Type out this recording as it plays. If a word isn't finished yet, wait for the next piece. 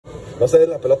No sé,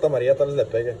 la pelota amarilla tal vez le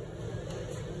pegue.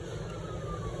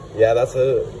 Yeah, that's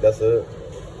it. That's it.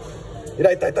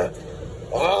 Mira, ahí está.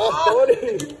 ¡Oh, Tony!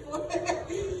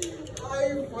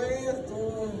 ¡Ay, fue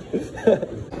esto!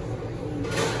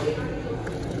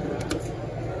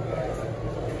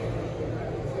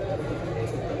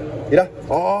 Mira.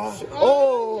 ¡Oh!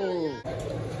 ¡Oh!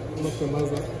 No te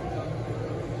más da.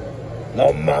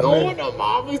 No mames. No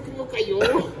mames, cómo cayó.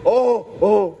 ¡Oh!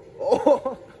 ¡Oh!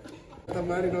 ¡Oh! Esta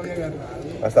madre no había agarrado.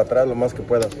 Hasta atrás lo más que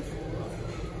pueda.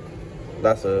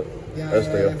 That's it. Ya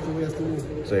estuvo.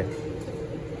 Sí.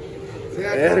 Se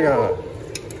Verga.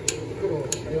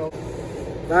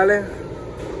 Dale.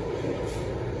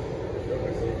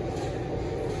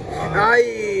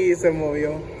 Ay, se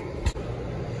movió.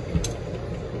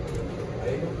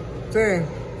 Sí.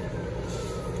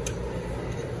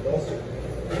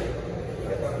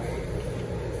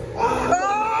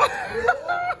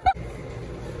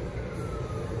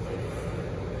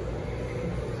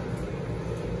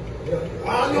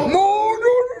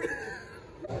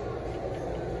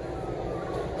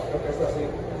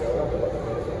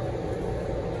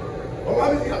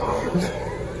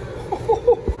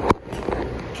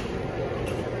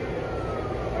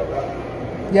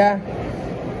 Ya.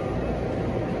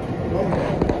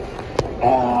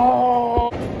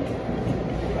 Oh.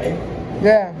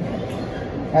 Ya.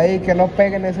 Ahí, que no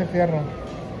peguen ese fierro.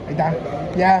 Ahí está.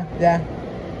 Ya.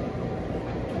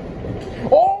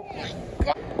 Oh my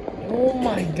god. Oh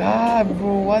my god,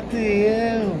 bro. What the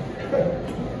hell?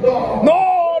 No.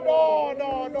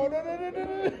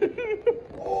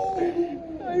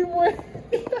 Ay, güey.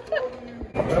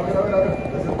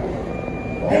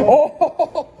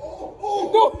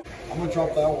 Oh. I'm gonna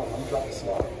drop that one. I'm gonna drop the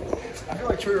slot. I feel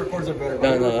like tree records are better.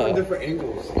 No. From different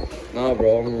angles. Nah,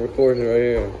 bro, I'm recording right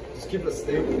here. Just keep it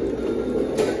stable.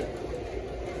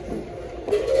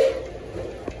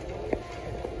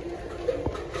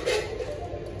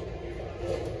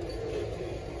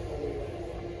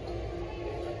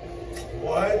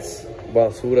 What?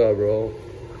 Basura, bro.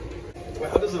 Wait,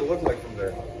 how does it look like from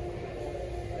there?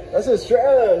 That's his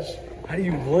trash. How do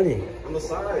you want it? On the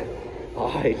side.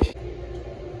 Alright.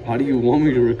 How do you want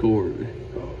me to record?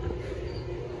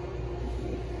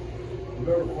 We've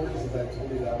been recording since I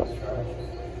told you that was trash.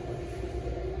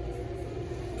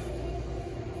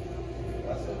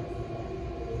 That's it.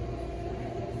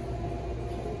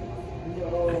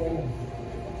 No.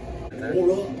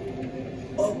 More up.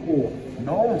 Up more.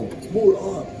 No. More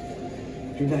up.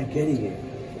 You're not getting it.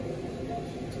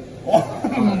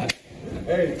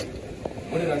 Hey.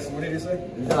 What did you say?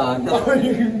 Nah.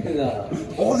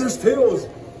 Oh, there's tails.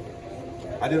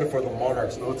 I did it for the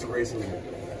Monarchs. No, it's racing.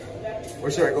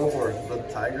 Where should I go for? The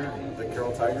tiger? The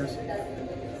Carroll Tigers?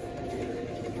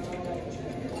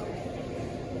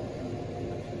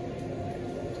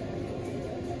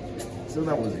 So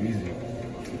that was easy.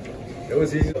 It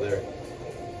was easy there.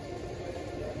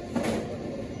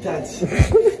 That's...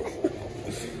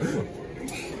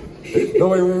 No,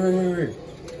 wait.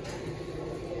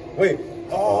 Wait.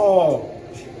 Oh!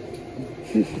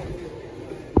 Should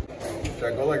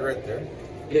I go like right there?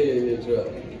 Yeah, sure.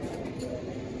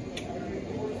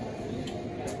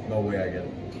 No way I get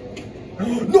it.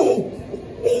 No!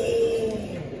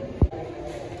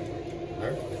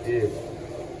 There? Dude.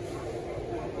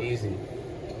 Easy.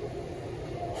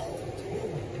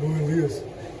 No, Elias.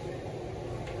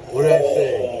 What did I say?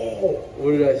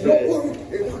 What did I say? No,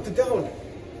 it knocked it down.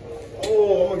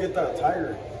 Oh, I'm gonna get that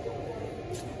tiger.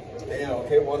 Damn,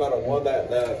 okay, 1 out of 1. That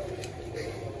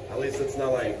at least it's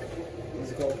not like,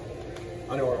 what's it called?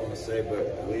 I know what I want to say, but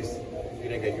at least you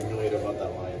didn't get humiliated about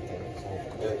that lion thing.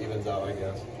 So it evens out, I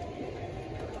guess.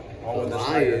 I'll win this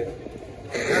tiger.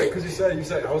 Yeah, because you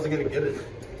said I wasn't gonna get it.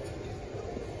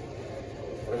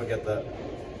 We're gonna get that.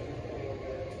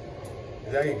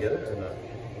 You think I can get it or not?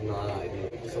 Nah, I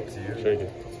didn't. It's up to you. Shake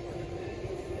it.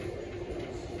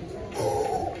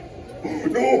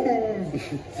 No!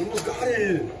 You almost got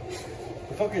it!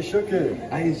 I fucking shook it.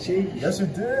 I didn't shake it. Yes, you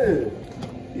did.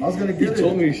 I was gonna get it. You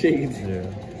told me to shake it. Yeah.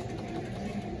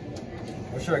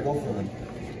 What should I go for then?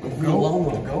 The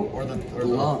llama. The goat or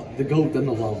The goat, then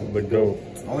the llama. The goat.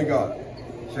 I only got.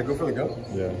 Should I go for the goat?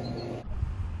 Yeah.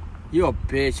 You a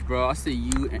bitch, bro. I see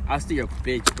you. I see your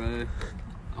bitch, bro.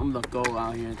 I'm the goat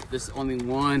out here. There's only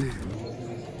one.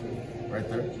 Right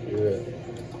there? Yeah.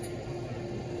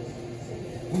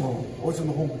 Oh, it's in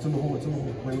the hole. It's in the hole. It's in the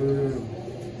hole. Wait.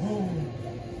 Oh.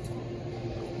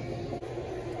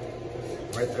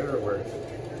 Right there or where?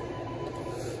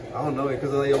 I don't know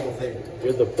because of the whole thing.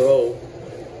 You're the pro.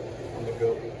 I'm the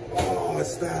goat. Oh, I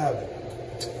stabbed.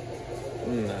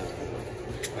 Nah.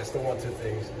 I still want 2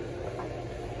 things.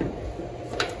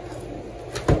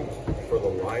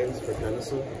 lines for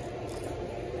Tennyson.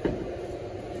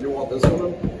 You want this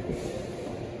one?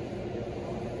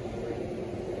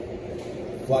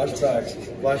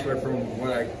 Flashback from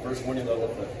when I first won you the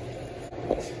elephant.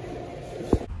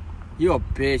 You a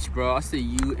bitch, bro. I still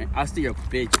your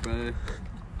bitch, bro.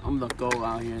 I'm the go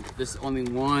out here. There's only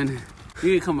one.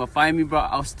 You can come and find me, bro.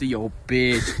 I'll steal your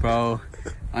bitch, bro.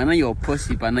 I know you're a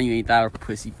pussy, but I know you ain't that a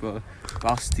pussy, bro. But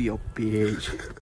I'll steal your bitch.